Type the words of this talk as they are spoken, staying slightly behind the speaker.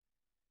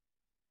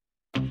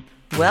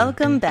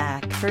Welcome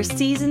back for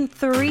Season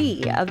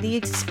 3 of the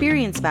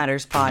Experience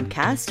Matters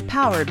podcast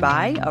powered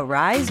by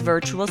Arise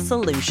Virtual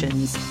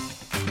Solutions.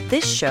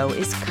 This show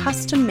is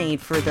custom made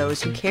for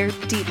those who care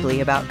deeply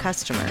about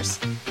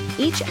customers.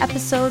 Each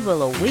episode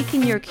will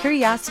awaken your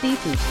curiosity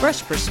through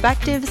fresh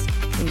perspectives,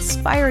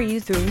 inspire you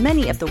through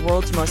many of the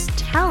world's most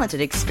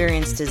talented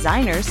experience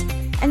designers,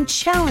 and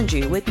challenge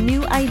you with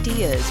new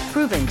ideas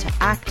proven to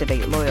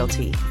activate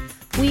loyalty.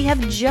 We have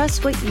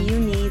just what you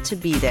need to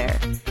be there,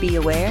 be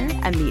aware,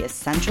 and be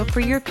essential for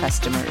your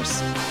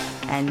customers.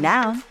 And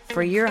now,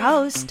 for your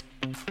host,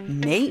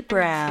 Nate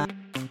Brown.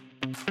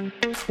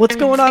 What's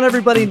going on,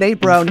 everybody?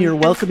 Nate Brown here,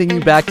 welcoming you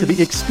back to the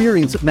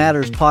Experience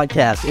Matters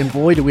podcast. And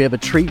boy, do we have a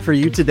treat for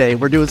you today.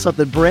 We're doing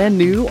something brand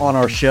new on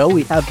our show.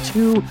 We have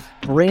two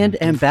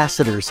brand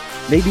ambassadors,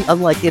 maybe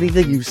unlike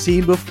anything you've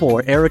seen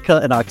before,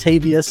 Erica and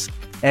Octavius.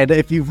 And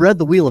if you've read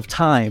The Wheel of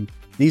Time,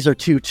 these are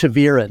two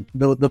Taviran.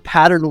 The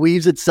pattern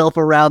weaves itself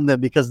around them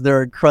because of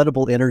their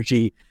incredible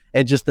energy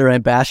and just their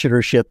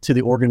ambassadorship to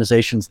the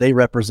organizations they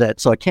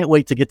represent. So I can't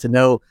wait to get to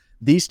know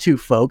these two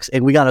folks.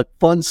 And we got a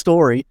fun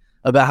story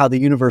about how the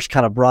universe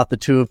kind of brought the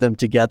two of them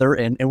together.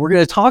 And we're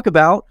going to talk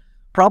about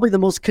probably the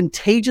most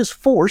contagious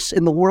force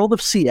in the world of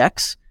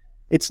CX.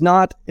 It's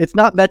not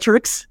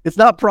metrics. It's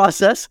not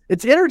process.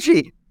 It's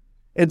energy.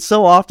 And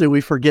so often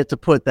we forget to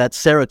put that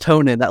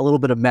serotonin, that little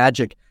bit of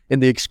magic in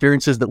the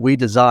experiences that we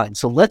design.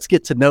 So let's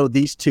get to know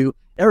these two.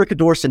 Erica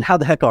Dorison, how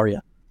the heck are you?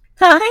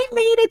 Hi,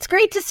 Nate. It's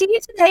great to see you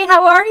today.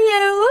 How are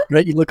you?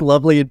 Great. You look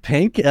lovely in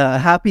pink.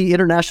 Happy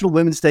International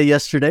Women's Day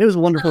yesterday. It was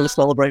wonderful to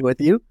celebrate with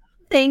you.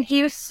 Thank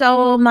you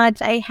so much.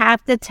 I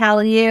have to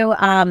tell you,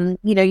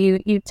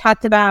 you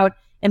talked about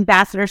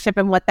ambassadorship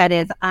and what that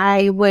is.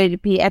 I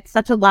would be at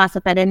such a loss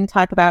if I didn't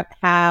talk about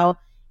how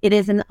it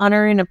is an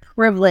honor and a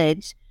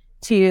privilege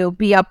to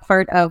be a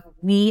part of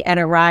We at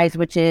Arise,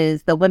 which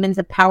is the women's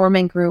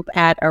empowerment group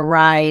at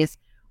Arise,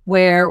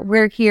 where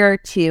we're here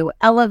to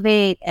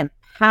elevate,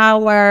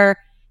 empower,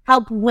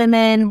 help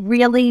women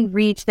really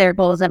reach their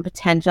goals and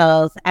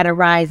potentials at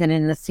Arise and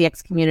in the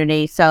CX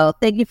community. So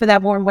thank you for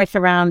that warm wish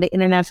around the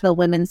International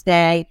Women's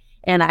Day.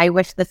 And I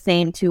wish the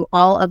same to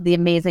all of the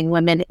amazing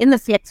women in the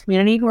CX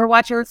community who are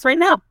watching us right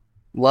now.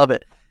 Love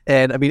it.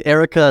 And I mean,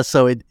 Erica,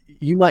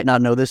 you might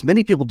not know this.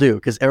 Many people do,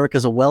 because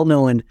Erica's a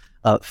well-known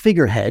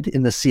figurehead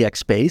in the CX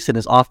space and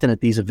is often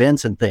at these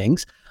events and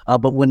things.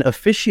 But when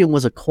Officium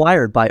was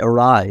acquired by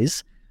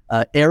Arise,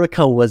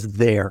 Erica was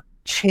there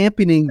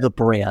championing the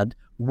brand,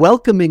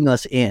 welcoming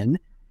us in.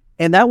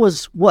 And that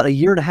was, a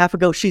year and a half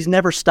ago? She's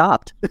never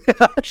stopped.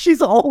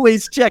 She's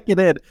always checking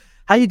in.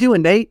 How you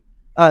doing, Nate?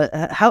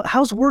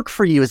 How's work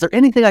for you? Is there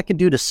anything I can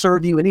do to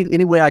serve you?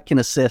 Any way I can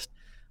assist?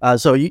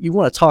 So you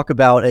want to talk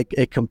about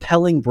a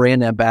compelling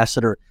brand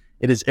ambassador.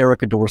 It is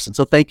Erica Dorison.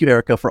 So thank you,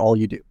 Erica, for all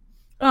you do.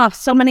 Oh,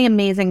 so many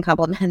amazing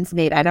compliments,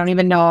 Nate. I don't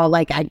even know,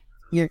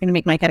 you're going to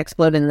make my head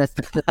explode in this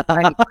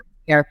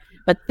here.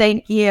 But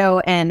thank you.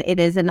 And it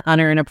is an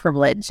honor and a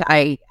privilege.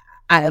 I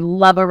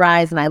love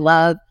Arise and I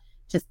love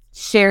just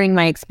sharing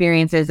my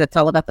experiences. It's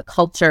all about the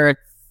culture.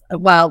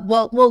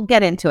 We'll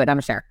get into it,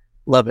 I'm sure.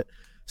 Love it.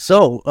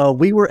 So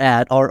we were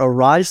at our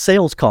Arise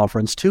sales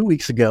conference 2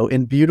 weeks ago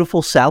in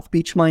beautiful South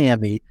Beach,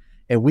 Miami.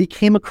 And we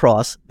came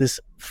across this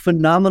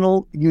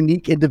phenomenal,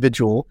 unique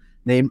individual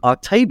named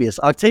Octavius.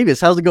 Octavius,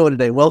 how's it going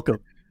today? Welcome.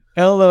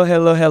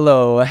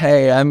 Hello.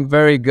 Hey, I'm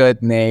very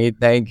good, Nate.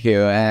 Thank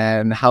you.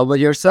 And how about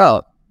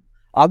yourself?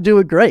 I'm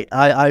doing great.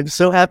 I'm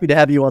so happy to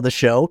have you on the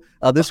show.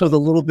 This was a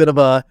little bit of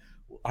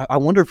I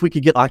wonder if we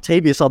could get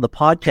Octavius on the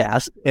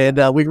podcast.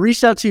 And we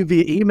reached out to you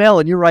via email,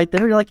 and you're right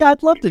there. You're like,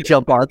 I'd love to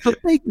jump on. So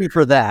thank you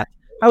for that.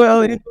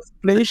 Well, it was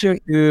a pleasure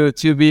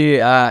to be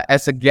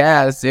as a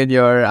guest in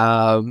your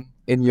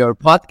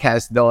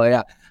podcast, though.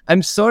 Yeah,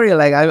 I'm sorry.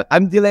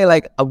 I'm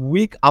delayed a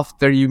week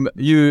after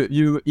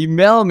you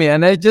email me,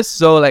 and I just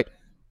saw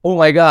oh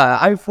my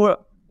god,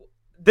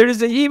 there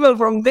is an email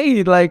from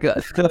Dave.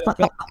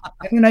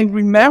 And I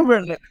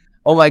remember.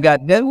 Oh my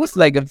god, that was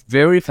a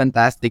very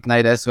fantastic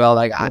night as well.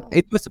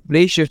 It was a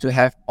pleasure to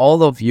have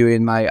all of you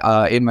in my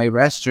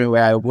restroom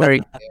where I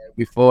worked there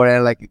before,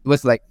 and it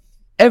was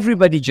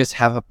everybody just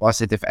have a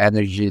positive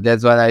energy.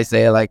 That's what I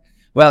say.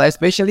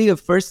 Especially the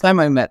first time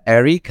I met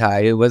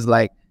Erica,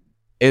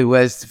 it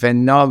was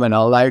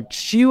phenomenal.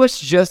 She was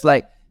just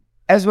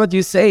as what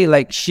you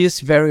say,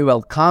 she's very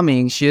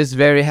welcoming. She is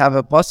have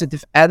a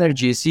positive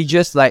energy. She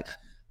just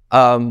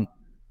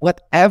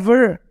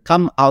whatever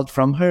come out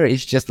from her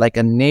is just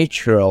a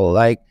natural,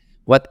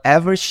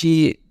 whatever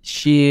she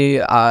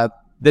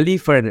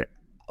delivered.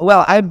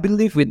 Well, I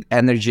believe with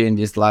energy in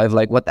this life,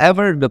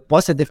 whatever the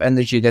positive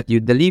energy that you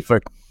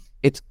deliver,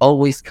 it's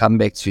always come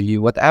back to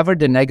you. Whatever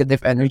the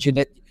negative energy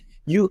that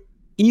you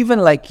even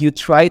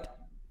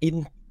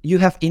you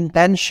have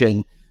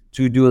intention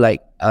to do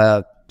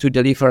to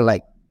deliver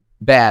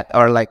bad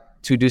or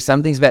to do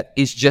something bad,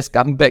 it's just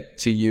come back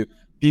to you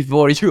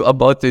before you're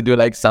about to do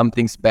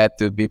something bad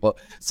to people.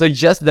 So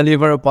just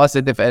deliver a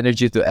positive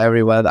energy to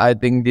everyone. I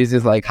think this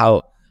is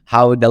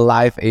how the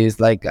life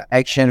is,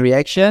 action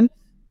reaction.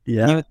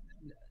 Yeah.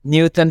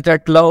 Newton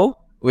third law.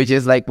 which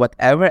is like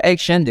whatever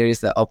action, there is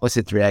the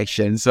opposite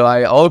reaction. So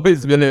I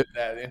always believe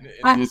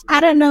that. I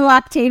don't know,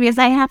 Octavius.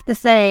 I have to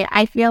say,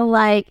 I feel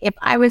like if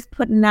I was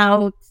putting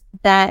out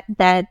that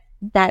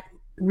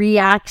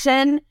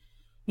reaction,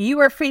 you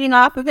were feeding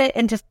off of it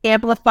and just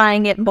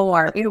amplifying it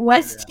more. It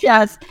was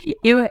just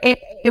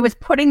it was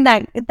putting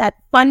that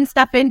fun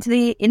stuff into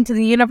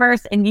the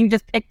universe, and you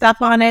just picked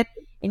up on it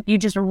and you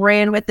just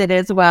ran with it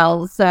as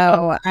well.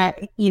 So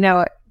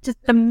just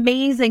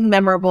amazing,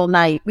 memorable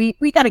night.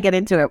 We got to get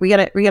into it. We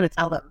got to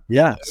tell them.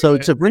 Yeah. So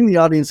to bring the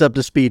audience up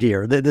to speed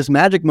here, this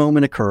magic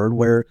moment occurred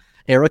where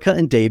Erica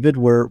and David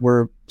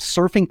were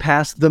surfing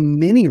past the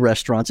many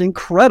restaurants,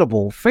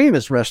 incredible,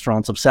 famous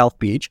restaurants of South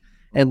Beach,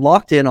 and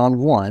locked in on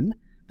one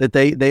that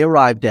they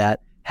arrived at,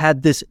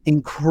 had this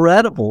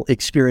incredible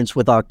experience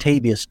with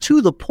Octavius,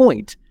 to the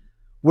point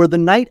where the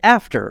night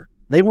after,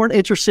 they weren't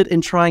interested in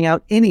trying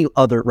out any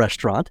other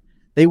restaurant.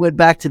 They went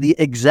back to the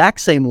exact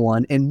same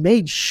one and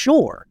made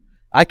sure,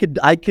 I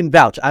can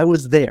vouch, I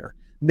was there,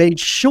 made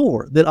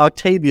sure that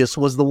Octavius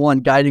was the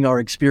one guiding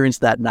our experience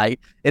that night.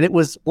 And it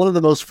was one of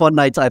the most fun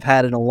nights I've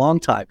had in a long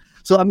time.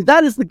 So, I mean,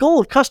 that is the goal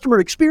of customer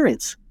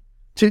experience,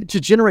 to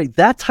generate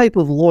that type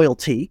of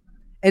loyalty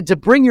and to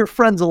bring your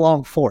friends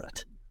along for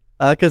it.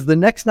 Because the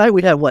next night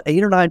we had,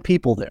 8 or 9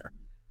 people there.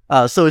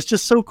 So it's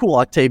just so cool,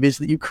 Octavius,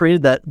 that you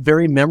created that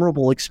very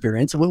memorable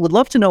experience. And we would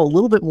love to know a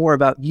little bit more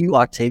about you,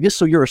 Octavius.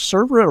 So you're a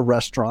server at a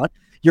restaurant.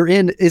 You're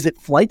in, is it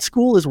flight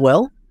school as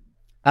well?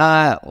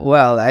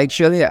 Well,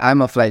 actually,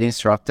 I'm a flight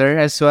instructor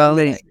as well.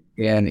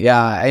 And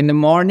yeah, in the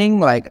morning,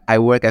 like I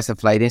work as a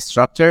flight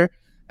instructor.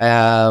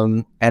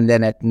 And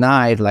then at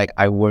night, like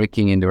I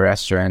working in the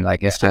restaurant,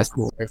 like it's just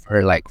cool.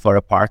 for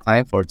a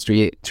part-time for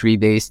 3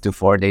 days to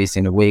 4 days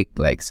in a week,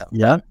 like so.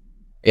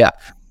 Yeah.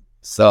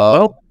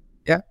 So,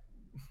 yeah.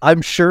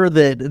 I'm sure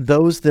that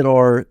those that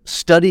are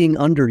studying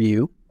under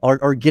you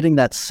are getting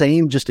that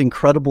same just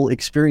incredible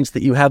experience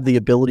that you have the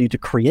ability to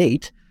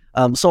create.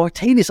 So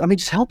Octavius, I mean,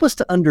 just help us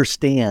to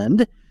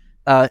understand,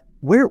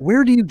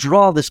 where do you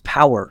draw this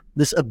power,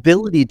 this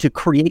ability to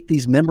create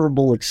these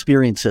memorable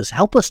experiences?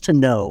 Help us to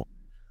know.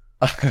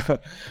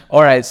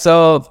 All right.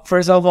 So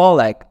first of all,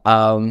 like,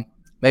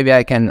 maybe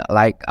I can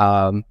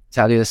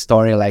tell you a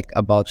story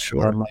about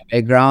my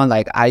background.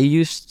 Like I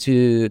used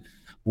to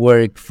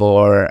work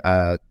for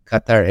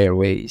Qatar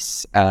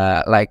Airways,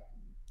 as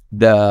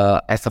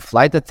a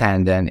flight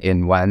attendant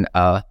in one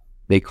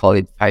they call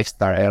it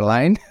 5-star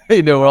airline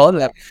in the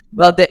world.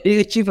 Well, they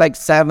achieved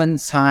 7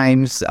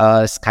 times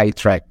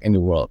Skytrack in the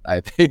world,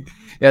 I think.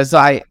 Yeah. So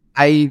I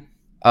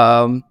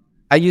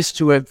used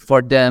to work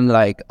for them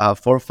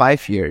for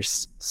 5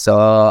 years.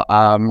 So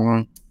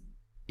I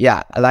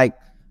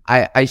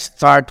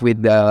start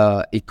with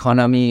the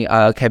economy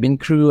cabin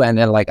crew, and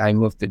then I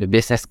moved to the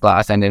business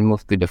class, and then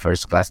moved to the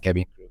first class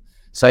cabin crew.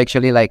 So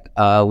actually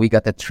we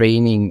got the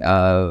training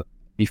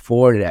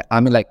before that. I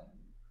mean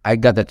I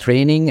got the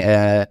training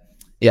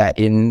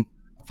in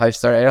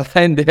 5-star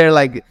airline there,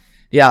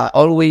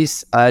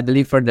 always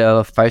deliver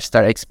the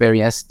 5-star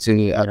experience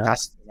to a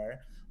customer.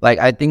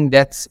 I think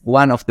that's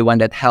one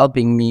that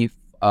helping me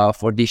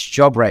for this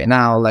job right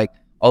now,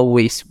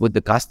 always put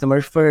the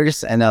customer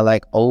first, and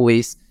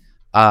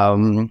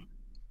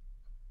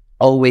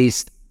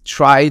always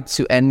try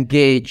to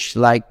engage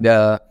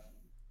the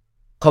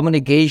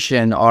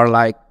communication,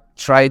 or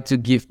try to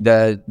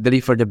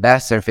deliver the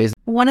best service.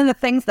 One of the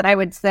things that I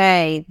would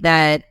say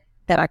that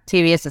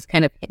Octavius is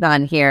kind of hit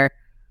on here,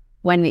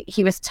 when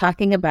he was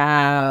talking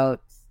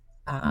about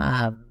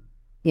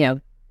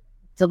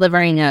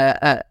delivering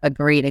a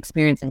great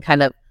experience and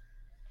kind of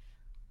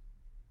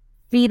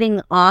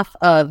feeding off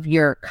of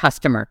your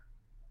customer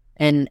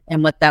and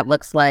what that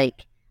looks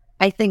like.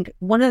 I think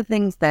one of the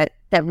things that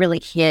really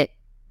hit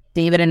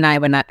David and I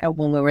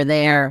when we were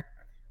there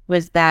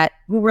was that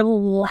we were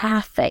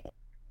laughing.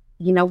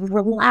 We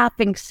were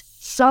laughing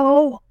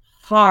so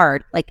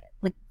hard, like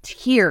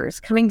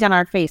tears coming down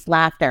our face,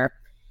 laughter.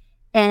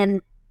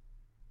 And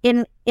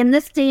in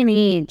this day and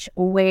age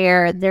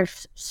where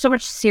there's so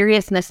much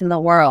seriousness in the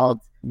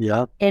world,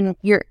 and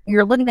you're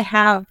looking to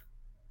have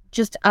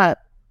just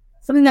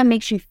something that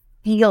makes you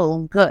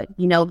feel good.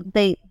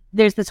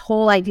 There's this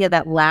whole idea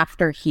that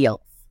laughter heals.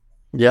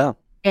 Yeah.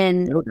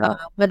 And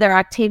whether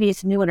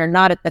Octavius knew it or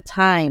not at the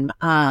time,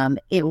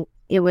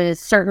 it was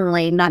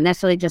certainly not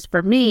necessarily just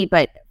for me,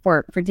 but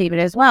for David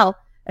as well,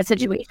 a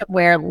situation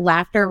where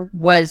laughter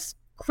was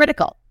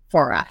critical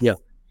for us.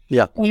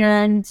 Yeah.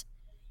 And,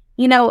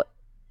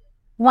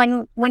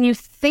 when you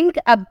think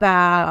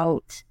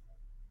about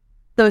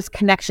those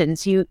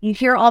connections, you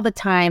hear all the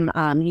time,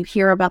 you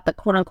hear about the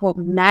quote unquote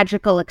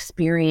magical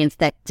experience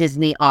that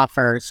Disney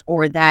offers,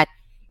 or that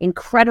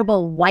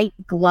incredible white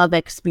glove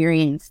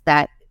experience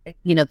that,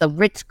 the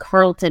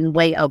Ritz-Carlton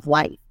way of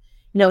life.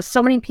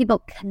 So many people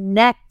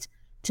connect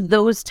to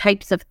those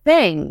types of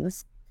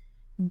things,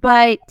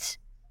 but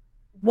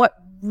what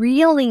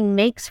really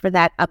makes for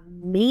that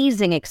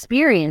amazing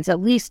experience, at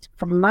least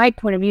from my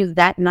point of view,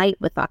 that night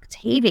with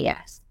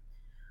Octavius,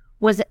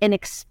 was an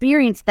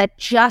experience that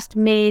just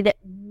made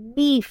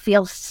me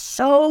feel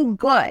so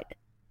good,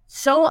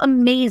 so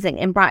amazing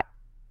and brought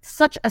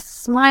such a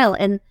smile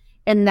and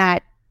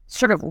that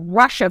sort of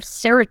rush of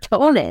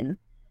serotonin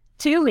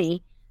to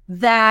me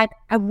that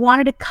I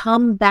wanted to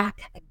come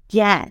back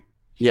again.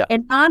 Yeah.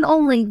 And not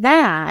only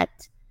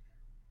that,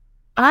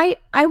 I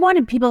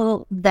wanted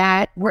people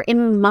that were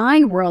in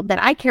my world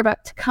that I care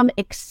about to come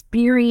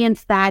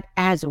experience that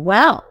as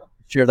well.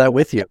 Share that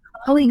with you.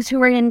 Colleagues who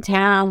were in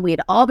town, we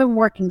had all been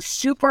working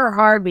super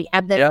hard. We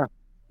had this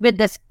with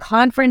this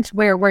conference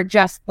where we're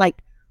just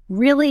like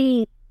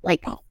really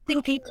like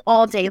thinking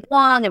all day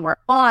long, and we're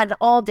on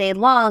all day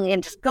long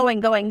and just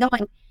going.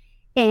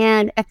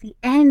 And at the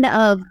end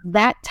of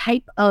that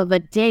type of a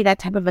day, that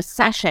type of a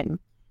session,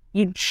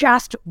 you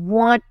just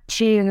want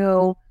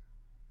to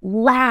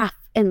laugh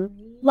and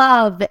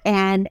love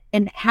and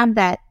have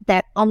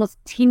that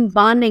almost team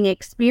bonding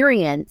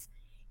experience.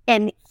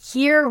 And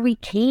here we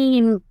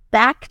came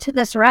back to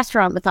this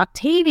restaurant with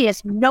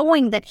Octavius,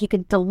 knowing that he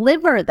could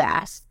deliver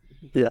this.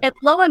 Yeah. And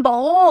lo and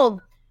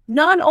behold,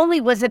 not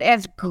only was it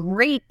as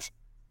great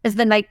as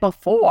the night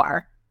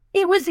before,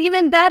 it was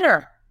even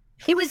better.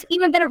 It was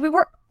even better. We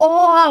were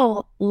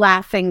all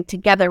laughing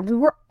together. We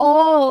were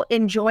all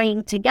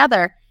enjoying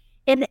together.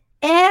 And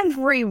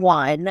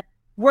everyone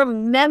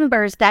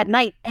remembers that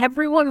night.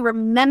 Everyone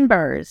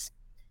remembers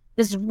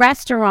this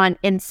restaurant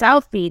in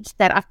South Beach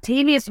that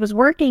Octavius was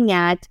working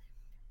at.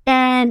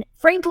 And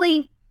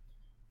frankly,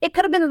 it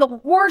could have been the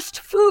worst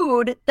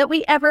food that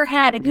we ever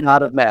had. It could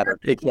not have mattered.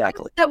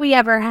 Exactly. That we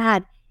ever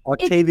had.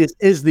 Octavius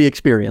is the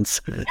experience.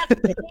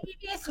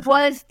 Octavius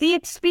was the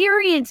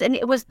experience, and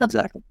it was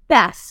the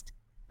best.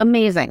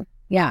 Amazing.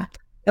 Yeah.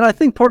 And I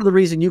think part of the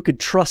reason you could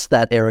trust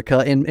that, Erica,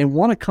 and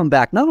want to come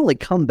back, not only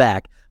come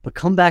back, but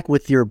come back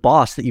with your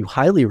boss that you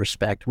highly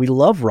respect. We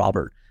love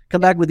Robert. Come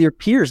back with your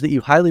peers that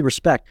you highly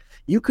respect.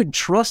 You could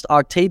trust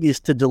Octavius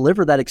to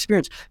deliver that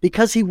experience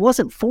because he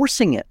wasn't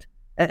forcing it.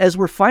 As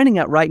we're finding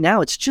out right now,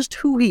 it's just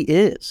who he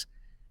is.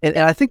 And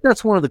I think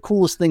that's one of the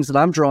coolest things that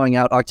I'm drawing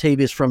out,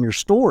 Octavius, from your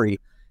story.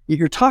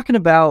 You're talking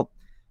about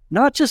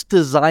not just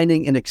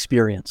designing an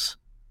experience.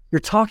 You're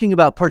talking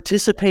about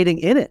participating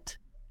in it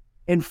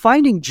and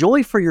finding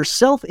joy for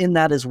yourself in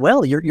that as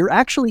well. You're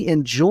actually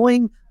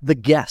enjoying the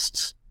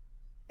guests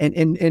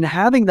and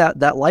having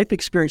that life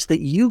experience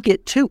that you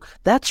get too.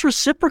 That's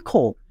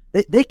reciprocal.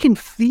 They can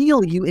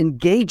feel you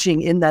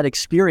engaging in that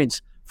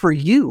experience for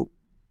you.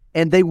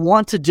 And they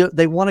want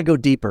to go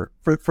deeper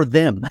for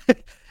them.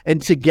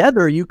 And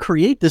together you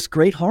create this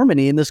great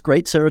harmony and this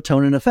great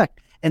serotonin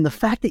effect. And the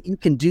fact that you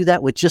can do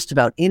that with just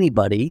about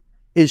anybody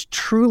is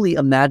truly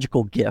a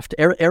magical gift.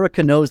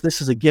 Erica knows this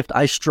is a gift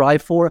I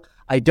strive for.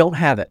 I don't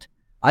have it.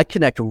 I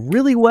connect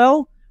really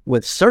well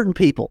with certain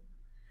people.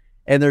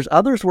 And there's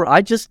others where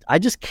I just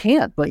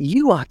can't. But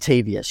you,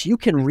 Octavius, you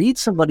can read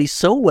somebody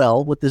so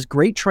well with this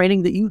great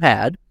training that you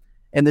had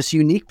and this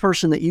unique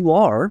person that you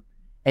are,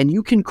 and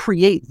you can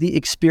create the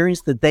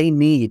experience that they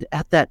need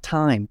at that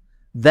time.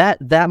 That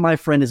my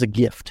friend, is a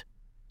gift.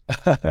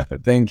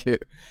 Thank you.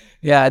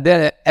 Yeah,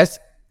 then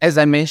as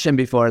I mentioned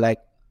before, like,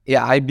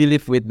 yeah, I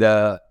believe with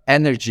the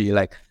energy,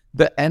 like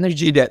the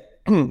energy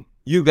that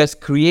you guys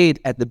create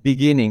at the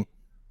beginning,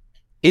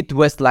 it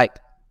was like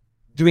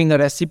doing a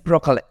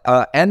reciprocal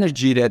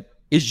energy that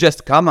is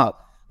just come out.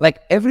 Like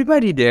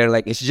everybody there,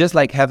 like it's just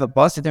like have a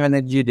positive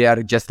energy. They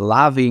are just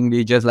laughing.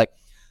 They just like,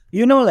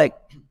 like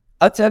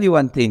I'll tell you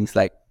one thing.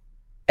 Like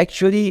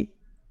actually,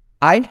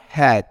 I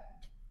had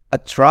a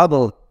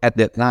trouble at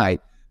that night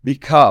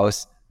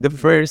because the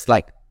first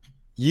like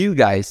you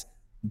guys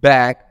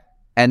back,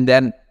 and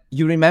then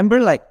you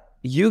remember like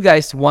you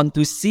guys want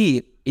to see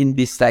it in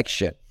this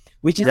section,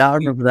 which is I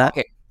remember that.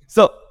 Okay.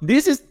 So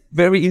this is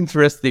very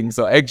interesting.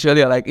 So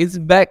actually, like it's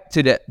back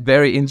to that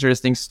very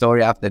interesting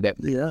story after that.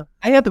 Yeah,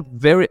 I had a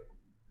very,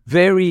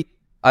 very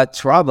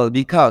trouble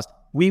because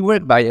we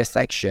work by a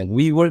section.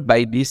 We work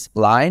by this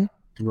line,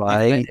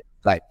 right?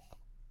 Like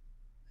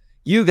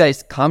you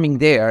guys coming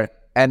there,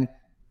 and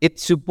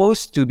it's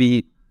supposed to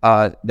be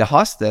the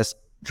hostess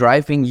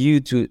driving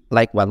you to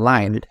like one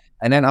line,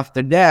 and then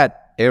after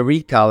that,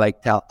 Erica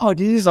like tell, "Oh,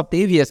 this is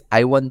Octavius.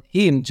 I want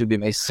him to be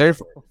my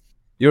server."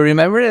 You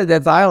remember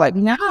that I like,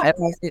 no.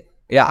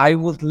 Yeah, I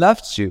would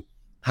love to.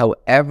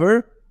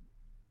 However,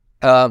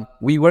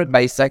 we work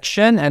by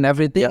section and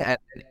everything. Yeah.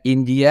 And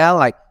in the end,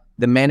 like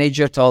the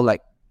manager told,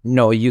 like,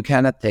 no, you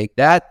cannot take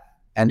that.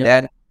 And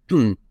then,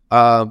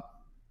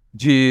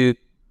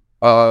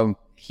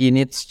 he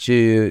needs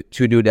to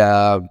do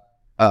the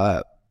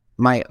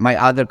my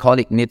other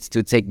colleague needs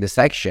to take the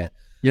section.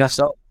 Yeah.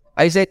 So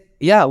I said,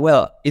 yeah,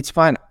 well, it's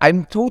fine.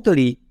 I'm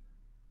totally,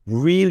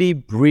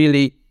 really,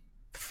 really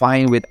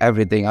fine with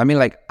everything. I mean,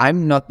 like,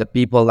 I'm not the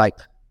people like,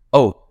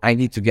 oh, I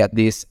need to get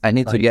this. I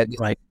need to get this.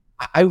 Right.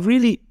 I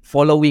really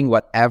following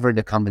whatever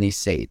the company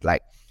said.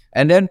 Like,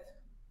 and then,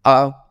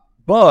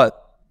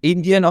 but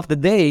in the end of the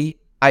day,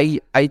 I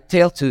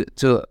tell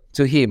to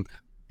him,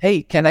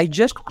 hey, can I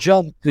just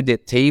jump to the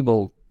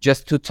table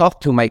just to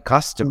talk to my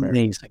customer?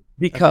 Amazing.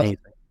 Because Amazing.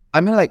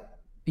 I mean, like,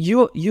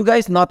 you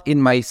guys not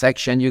in my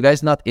section, you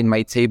guys not in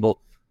my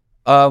table.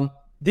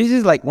 this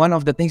is like one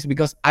of the things,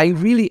 because I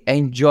really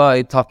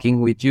enjoy talking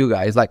with you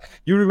guys. Like,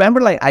 you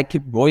remember, like, I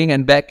keep going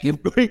and back,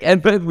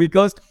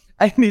 because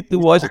I need to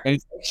watch my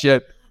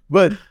section.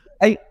 But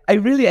I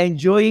really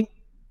enjoy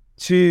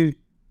to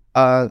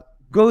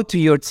go to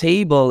your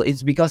table.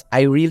 It's because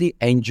I really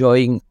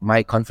enjoying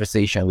my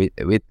conversation with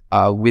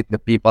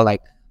the people,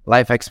 like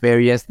life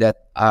experience that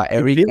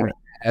Erica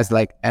has,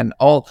 like, and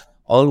all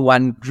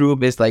one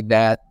group is like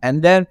that.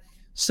 And then,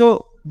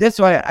 so that's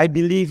why I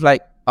believe,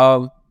 like,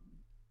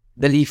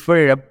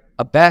 deliver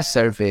a best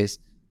service.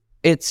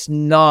 It's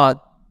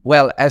not,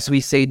 well, as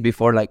we said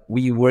before, like,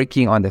 we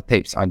working on the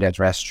tips on that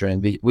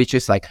restaurant, which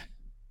is like,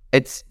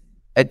 it's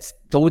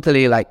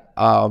totally like,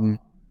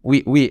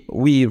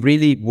 we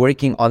really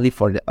working only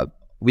for the,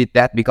 with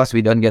that, because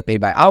we don't get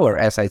paid by hour,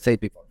 as I said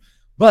before.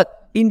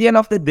 But in the end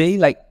of the day,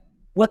 like,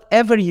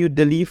 whatever you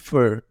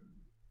deliver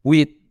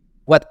with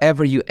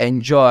whatever you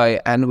enjoy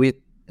and with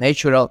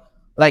natural,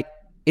 like,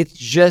 it's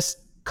just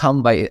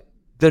come by it.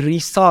 The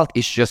result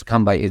is just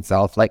come by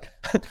itself. Like,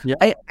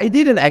 I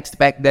didn't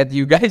expect that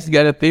you guys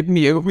gonna tip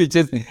me, which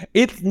is,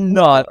 it's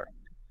not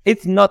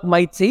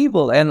my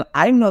table, and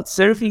I'm not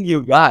serving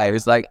you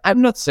guys. Like,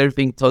 I'm not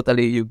serving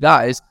totally you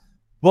guys,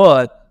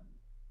 but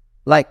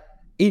like,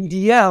 in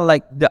the end,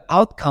 like, the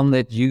outcome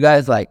that you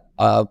guys like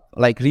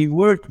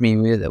reward me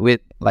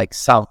with like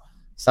some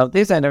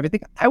things and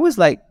everything. I was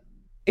like,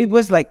 it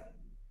was like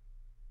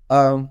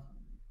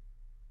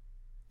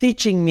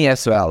teaching me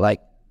as well.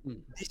 Like,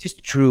 this is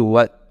true.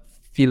 What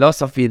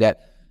philosophy that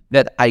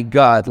I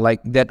got, like,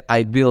 that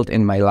I built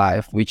in my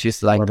life, which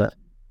is like,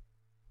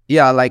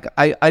 like,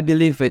 I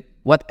believe it.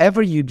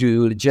 Whatever you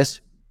do,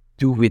 just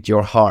do with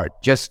your heart.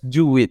 Just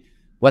do it.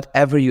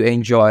 Whatever you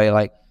enjoy,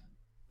 like,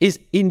 is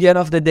in the end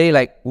of the day,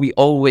 like, we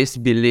always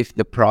believe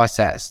the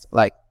process.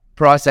 Like,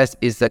 process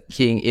is the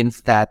king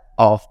instead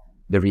of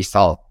the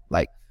result.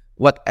 Like,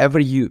 whatever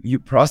you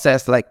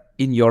process, like,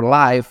 in your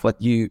life,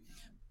 what you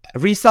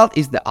result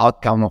is the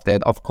outcome of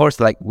that. Of course,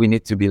 like, we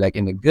need to be like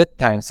in the good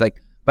times,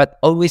 like, but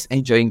always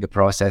enjoying the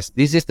process.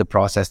 This is the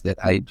process that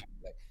I do,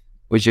 like,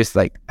 which is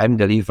like, I'm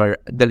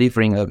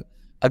delivering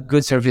a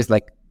good service,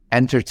 like,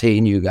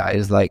 entertain you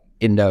guys, like,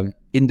 in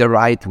the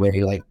right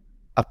way, like,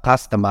 a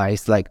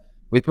customized, like,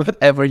 with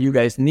whatever you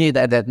guys need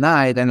at that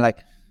night. And like,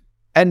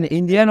 and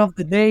in the end of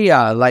the day,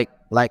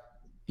 like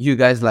you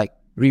guys, like,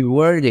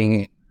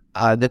 rewarding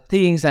the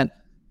things. And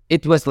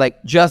it was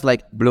like, just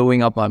like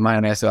blowing up my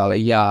mind as well.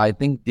 Like, I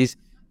think this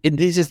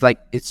is like,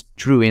 it's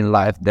true in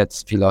life.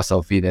 That's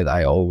philosophy that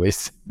I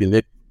always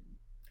believe.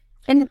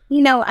 And,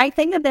 I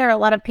think that there are a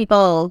lot of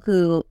people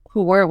who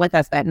were with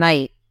us that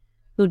night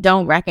who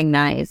don't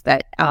recognize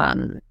that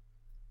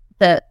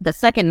the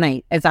second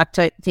night, as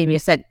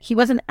Octavius said, he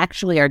wasn't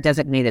actually our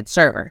designated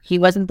server. He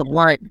wasn't the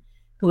one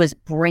who was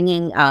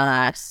bringing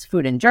us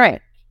food and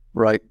drink.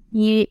 Right.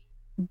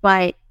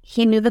 But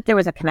he knew that there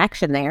was a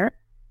connection there.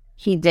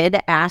 He did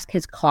ask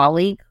his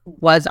colleague, who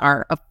was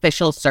our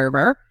official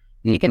server,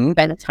 he could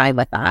spend time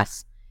with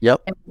us.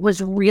 Yep. It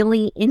was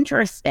really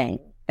interesting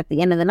at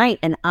the end of the night.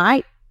 And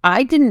I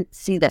didn't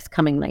see this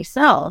coming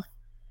myself,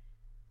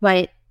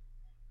 but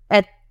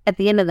at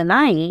the end of the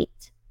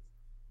night,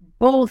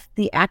 both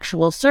the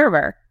actual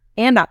server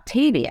and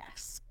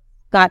Octavius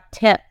got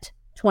tipped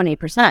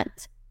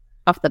 20%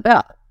 off the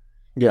bill.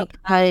 Yeah.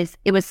 Because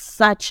it was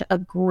such a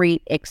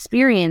great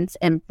experience,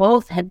 and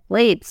both had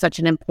played such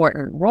an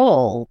important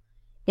role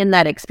in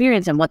that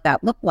experience and what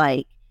that looked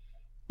like.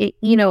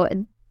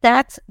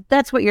 That's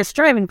what you're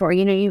striving for.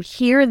 You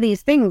hear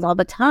these things all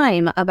the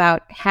time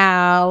about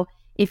how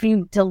if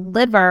you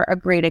deliver a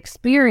great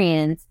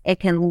experience, it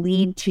can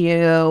lead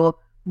to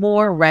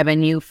more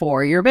revenue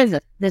for your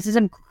business. This is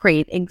a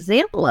great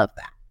example of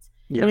that.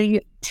 Yeah. You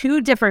have two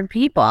different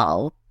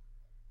people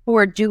who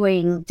are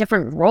doing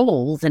different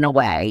roles in a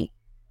way,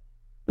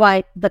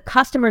 but the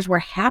customers were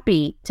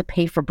happy to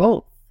pay for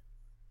both.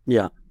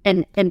 Yeah.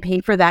 And pay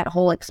for that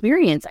whole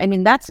experience. I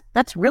mean, that's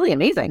really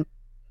amazing.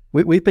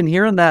 We've been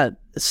hearing that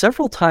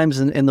several times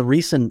in the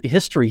recent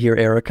history here,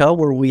 Erica,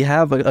 where we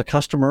have a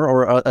customer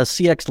or a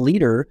CX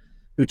leader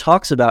who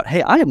talks about,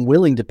 hey, I am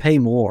willing to pay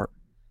more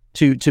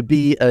to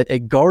be a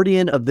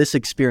guardian of this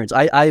experience.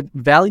 I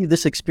value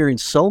this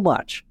experience so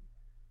much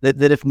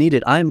that if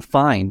needed, I'm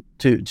fine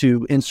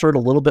to insert a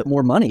little bit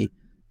more money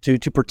to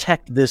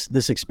protect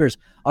this experience.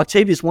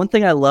 Octavius, one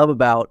thing I love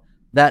about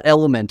that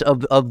element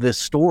of this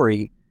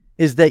story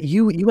is that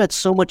you had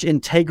so much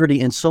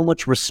integrity and so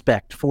much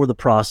respect for the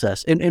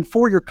process and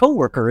for your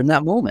coworker in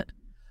that moment.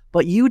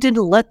 But you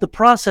didn't let the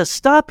process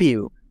stop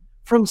you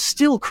from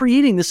still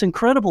creating this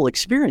incredible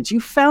experience.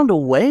 You found a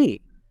way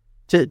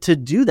to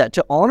do that,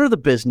 to honor the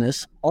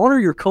business, honor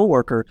your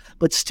coworker,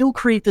 but still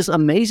create this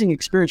amazing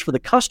experience for the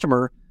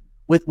customer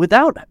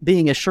without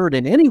being assured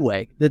in any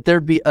way that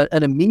there'd be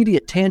an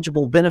immediate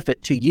tangible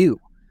benefit to you.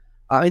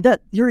 I mean,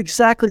 that you're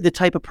exactly the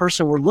type of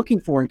person we're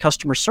looking for in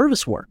customer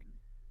service work.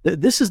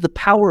 This is the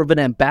power of an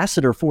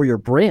ambassador for your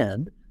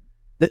brand.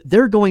 That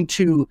they're going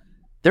to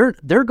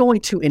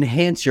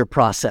enhance your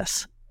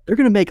process. They're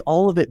going to make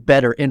all of it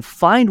better and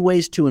find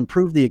ways to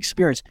improve the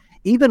experience,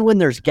 even when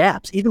there's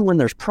gaps, even when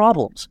there's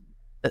problems.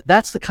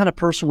 That's the kind of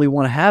person we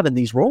want to have in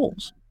these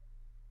roles.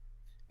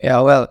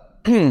 Yeah, well,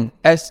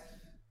 as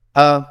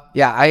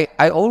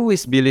I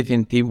always believe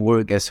in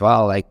teamwork as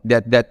well. Like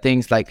that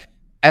things like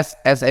as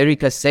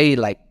Erica say,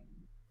 like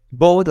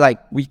both like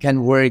we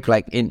can work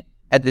like in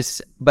at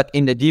this, but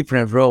in a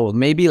different role.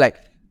 Maybe like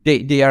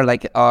they are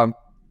like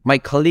my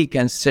colleague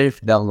can serve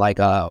them like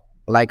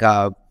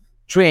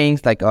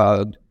drinks, like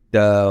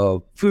the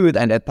food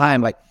and at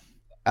time like,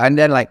 and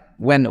then like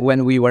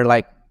when we were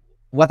like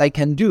what I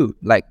can do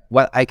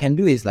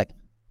is like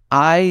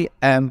I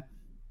am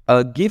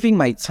giving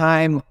my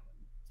time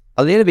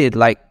a little bit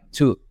like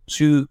to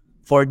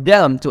for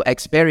them to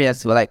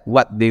experience like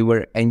what they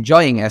were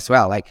enjoying as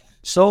well. Like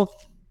so,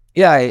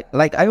 yeah.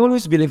 I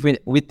always believe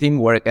with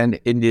teamwork and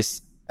in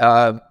this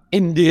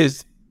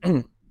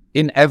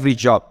in every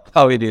job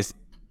how it is.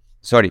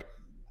 Sorry.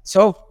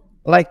 So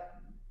like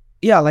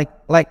yeah, like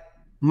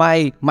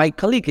my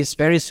colleague is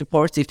very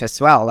supportive as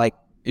well. Like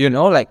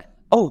like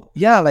oh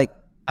yeah, like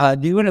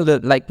do you want to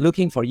like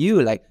looking for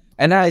you like,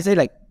 and I say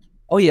like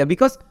oh yeah,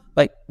 because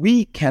like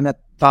we cannot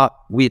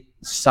talk with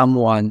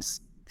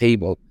someone's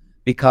table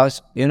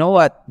because you know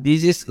what,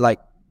 this is like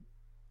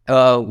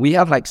we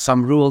have like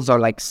some rules or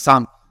like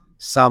some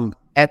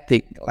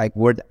ethic, like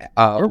work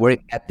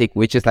ethic,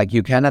 which is like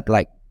you cannot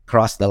like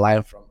cross the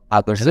line from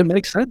others. Does it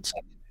make sense?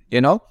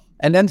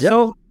 And then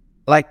so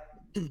like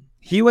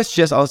he was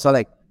just also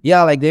like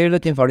yeah, like they're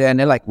looking for it, and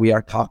then like we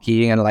are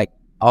talking and like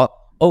oh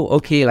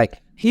okay,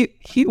 like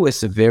he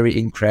was a very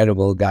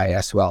incredible guy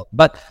as well,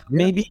 but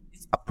maybe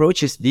his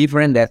approach is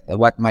different than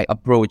what my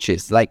approach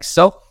is. Like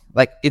so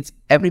like it's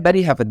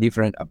everybody have a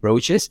different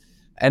approaches,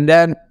 and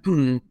then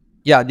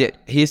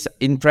he's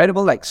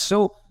incredible. Like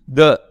so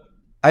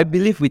I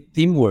believe with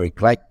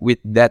teamwork, like with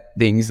that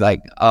things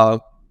like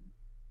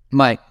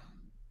my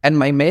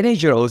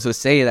manager also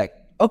say like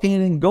okay,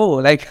 then go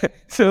like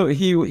so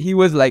he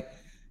was like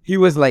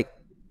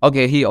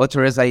okay, he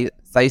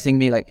authorizing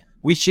me like,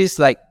 which is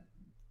like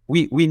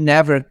we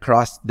never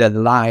crossed the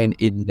line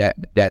in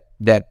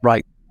that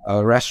right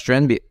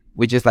restaurant,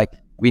 which is like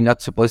we're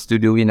not supposed to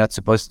do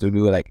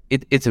like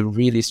it's a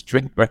really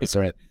strict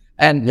restaurant,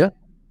 and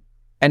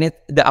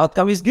the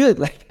outcome is good,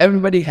 like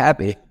everybody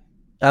happy.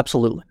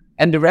 Absolutely.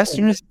 And the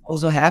restaurant is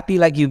also happy,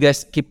 like you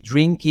guys keep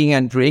drinking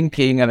and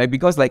like,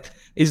 because like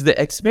it's the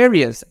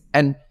experience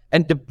and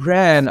the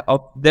brand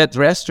of that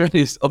restaurant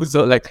is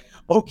also like,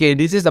 okay,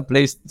 this is a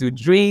place to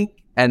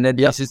drink, and then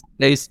this is a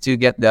place to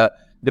get the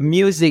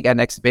music and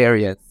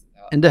experience.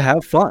 And to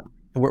have fun.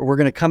 We're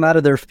going to come out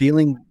of there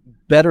feeling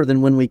better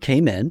than when we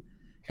came in.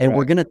 And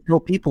we're going to tell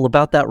people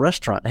about that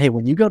restaurant. Hey,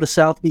 when you go to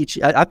South Beach,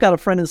 I've got a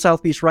friend in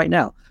South Beach right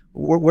now.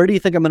 Where do you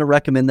think I'm going to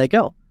recommend they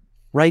go?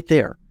 Right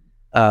there.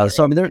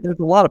 So, I mean, there's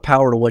a lot of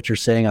power to what you're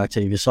saying,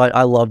 Octavius. So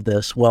I love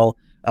this. Well,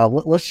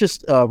 let's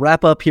just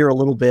wrap up here a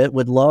little bit.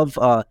 Would love,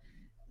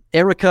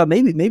 Erica,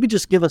 maybe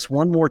just give us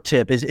one more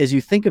tip as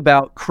you think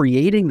about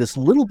creating this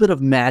little bit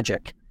of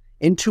magic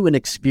into an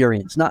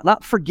experience,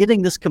 not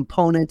forgetting this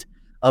component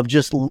of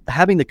just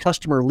having the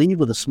customer leave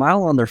with a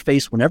smile on their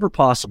face whenever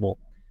possible.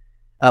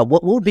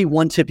 What would be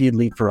one tip you'd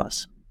leave for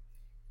us?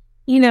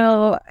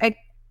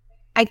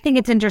 I think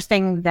it's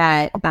interesting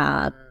that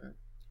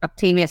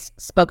Octavius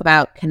spoke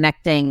about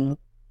connecting,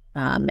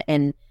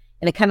 and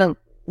it kind of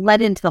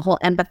led into the whole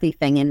empathy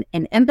thing.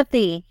 And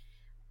empathy,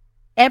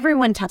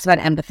 everyone talks about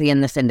empathy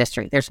in this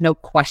industry. There's no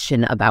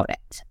question about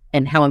it,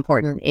 and how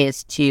important it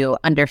is to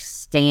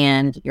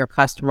understand your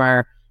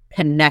customer,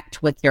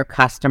 connect with your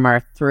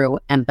customer through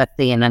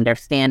empathy and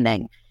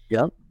understanding.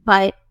 Yeah.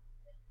 But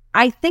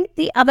I think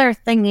the other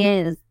thing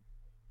is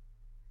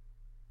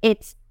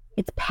it's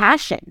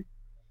passion.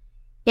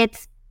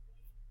 It's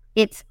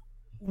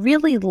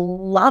really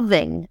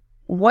loving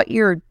what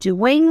you're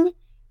doing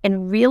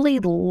and really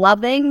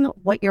loving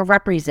what you're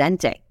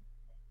representing.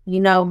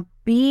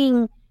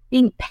 Being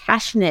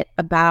passionate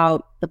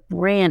about the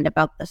brand,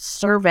 about the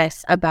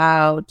service,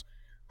 about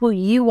who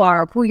you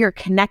are, who you're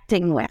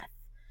connecting with.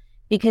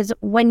 Because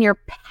when you're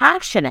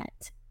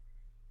passionate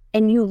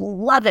and you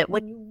love it,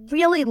 when you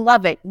really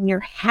love it, and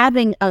you're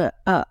having an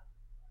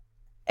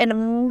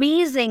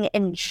amazing,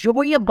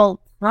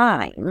 enjoyable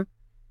time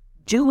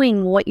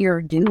doing what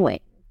you're doing,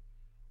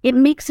 it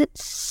makes it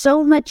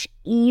so much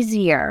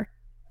easier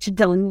to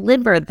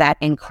deliver that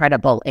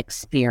incredible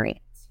experience.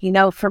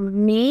 For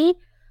me,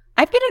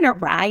 I've been in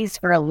Arise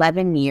for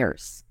 11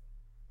 years.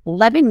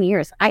 11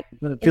 years. But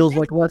it feels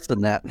like less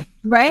than that.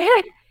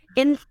 Right?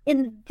 In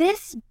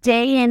this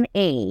day and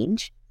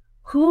age,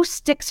 who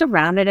sticks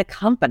around at a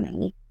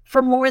company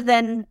for more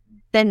than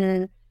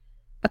a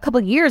couple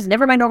of years,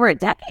 never mind over a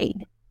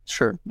decade?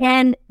 Sure.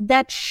 And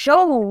that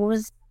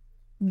shows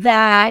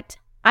that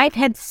I've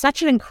had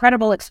such an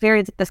incredible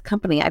experience at this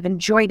company. I've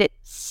enjoyed it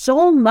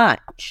so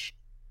much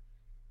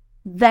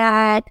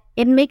that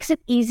it makes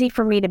it easy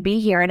for me to be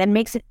here, and it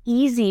makes it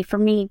easy for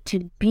me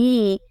to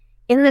be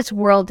in this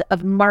world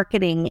of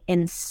marketing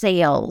and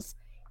sales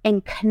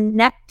and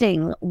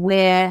connecting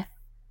with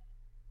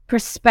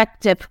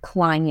prospective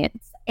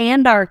clients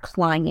and our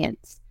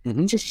clients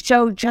to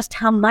show just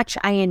how much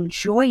I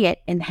enjoy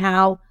it and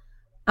how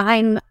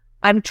I'm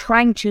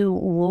trying to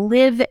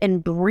live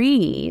and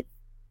breathe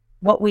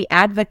what we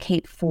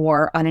advocate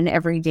for on an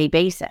everyday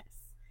basis.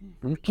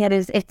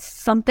 Because it's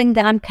something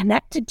that I'm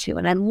connected to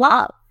and I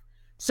love.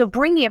 So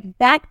bringing it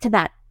back to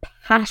that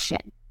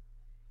passion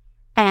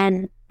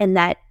and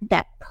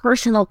that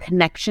personal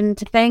connection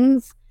to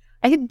things,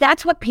 I think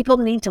that's what people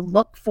need to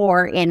look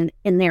for in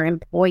their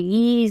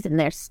employees and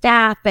their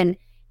staff and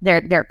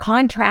their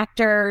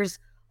contractors,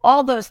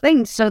 all those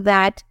things, so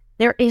that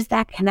there is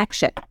that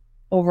connection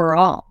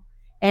overall.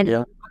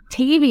 And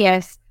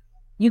Octavius,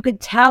 you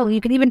could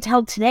even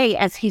tell today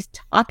as he's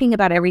talking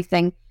about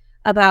everything,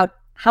 about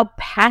how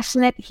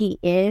passionate he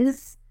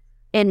is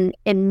in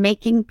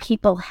making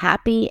people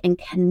happy and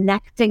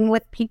connecting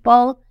with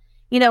people.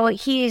 You know,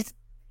 he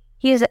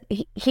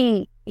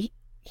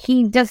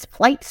does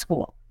flight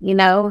school. You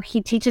know,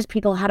 he teaches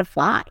people how to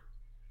fly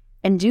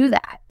and do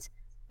that.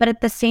 But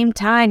at the same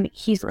time,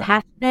 he's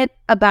passionate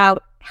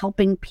about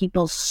helping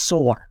people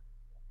soar.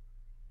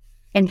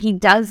 And he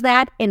does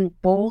that in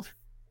both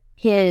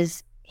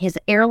his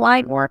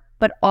airline work,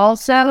 but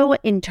also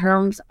in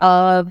terms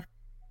of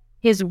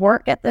his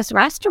work at this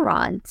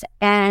restaurant.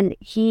 And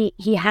he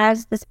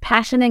has this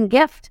passion and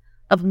gift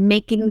of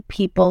making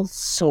people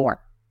soar.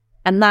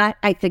 And that,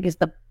 I think, is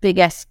the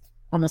biggest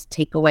almost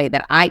takeaway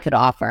that I could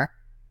offer.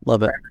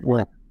 Love it.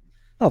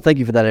 Well, thank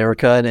you for that,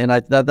 Erica. And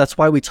that's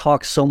why we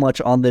talk so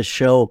much on this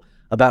show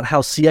about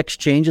how CX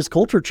change is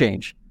culture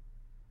change.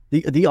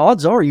 The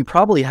odds are you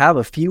probably have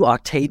a few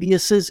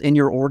Octaviuses in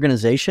your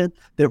organization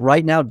that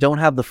right now don't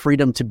have the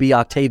freedom to be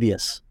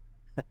Octavius.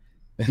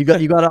 You got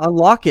to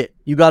unlock it.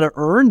 You got to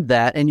earn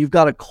that, and you've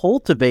got to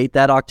cultivate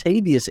that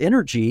Octavius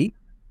energy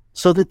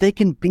so that they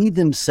can be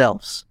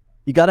themselves.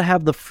 You got to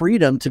have the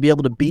freedom to be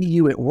able to be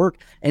you at work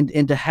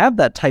and to have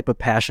that type of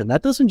passion.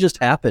 That doesn't just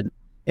happen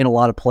in a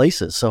lot of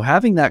places. So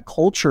having that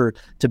culture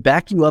to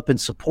back you up and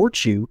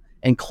support you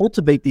and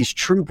cultivate these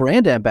true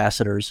brand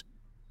ambassadors,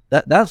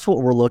 that's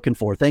what we're looking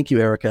for. Thank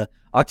you, Erica.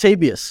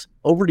 Octavius,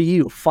 over to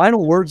you.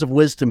 Final words of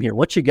wisdom here.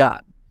 What you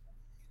got?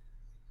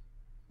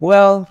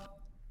 Well,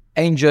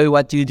 enjoy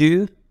what you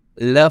do,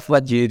 love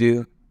what you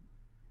do,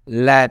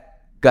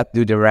 let God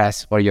do the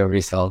rest for your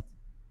result.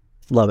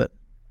 Love it.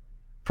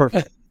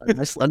 Perfect.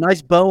 A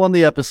nice bow on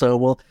the episode.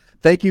 Well,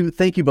 thank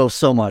you both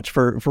so much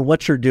for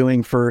what you're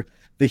doing, for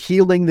the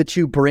healing that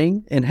you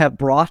bring and have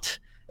brought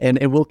and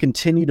will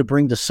continue to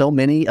bring to so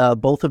many.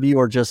 Both of you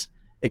are just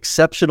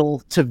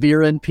exceptional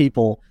Taviran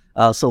people.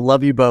 So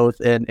love you both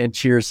and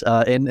cheers.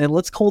 And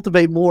let's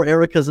cultivate more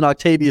Ericas and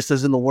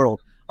Octaviuses in the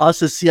world.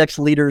 Us as CX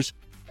leaders,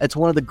 it's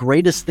one of the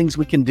greatest things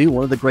we can do.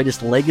 One of the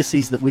greatest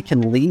legacies that we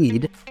can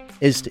lead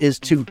is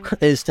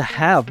to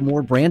have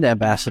more brand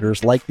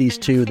ambassadors like these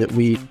two that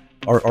we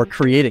are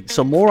creating.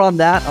 So more on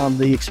that on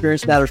the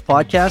Experience Matters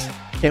podcast.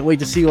 Can't wait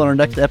to see you on our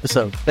next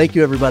episode. Thank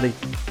you, everybody.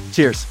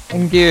 Cheers.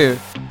 Thank you.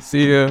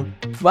 See you.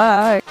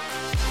 Bye.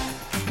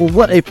 Well,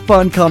 what a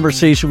fun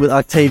conversation with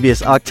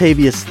Octavius.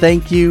 Octavius,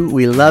 thank you.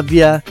 We love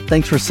you.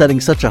 Thanks for setting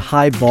such a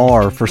high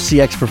bar for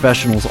CX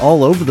professionals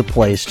all over the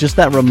place. Just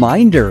that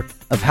reminder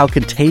of how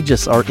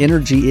contagious our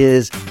energy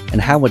is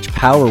and how much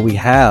power we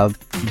have,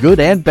 good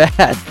and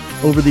bad,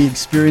 over the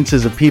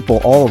experiences of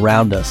people all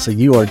around us. So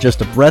you are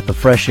just a breath of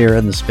fresh air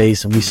in the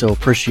space, and we so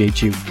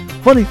appreciate you.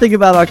 Funny thing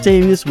about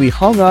Octavius, we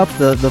hung up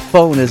the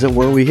phone, as it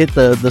were. We hit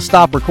the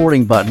stop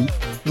recording button.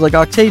 It was like,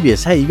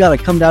 Octavius, hey, you got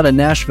to come down to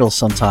Nashville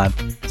sometime.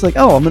 It's like,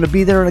 oh, I'm going to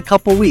be there in a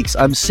couple weeks.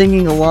 I'm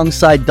singing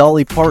alongside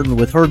Dolly Parton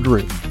with her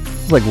group.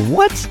 It's like,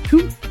 what?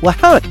 Who?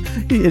 Wow.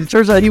 It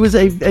turns out he was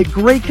a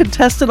great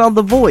contestant on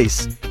The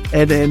Voice.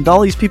 And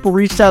Dolly's people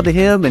reached out to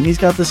him, and he's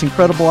got this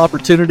incredible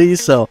opportunity.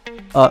 So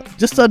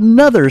just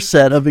another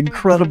set of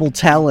incredible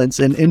talents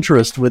and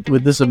interest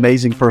with this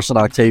amazing person,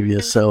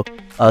 Octavius. So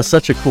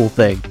such a cool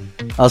thing.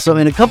 So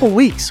in a couple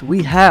weeks,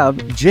 we have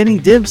Jenny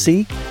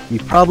Dempsey.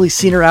 You've probably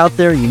seen her out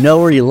there. You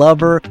know her, you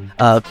love her.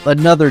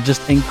 Another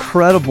just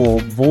incredible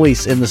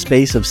voice in the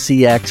space of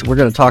CX. We're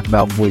going to talk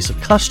about voice of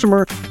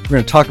customer. We're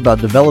going to talk about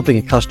developing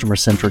a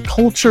customer-centric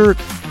culture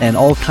and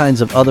all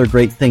kinds of other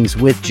great things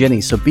with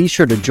Jenny. So be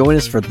sure to join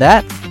us for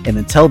that. And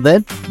until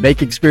then,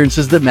 make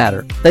experiences that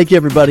matter. Thank you,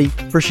 everybody.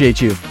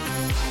 Appreciate you.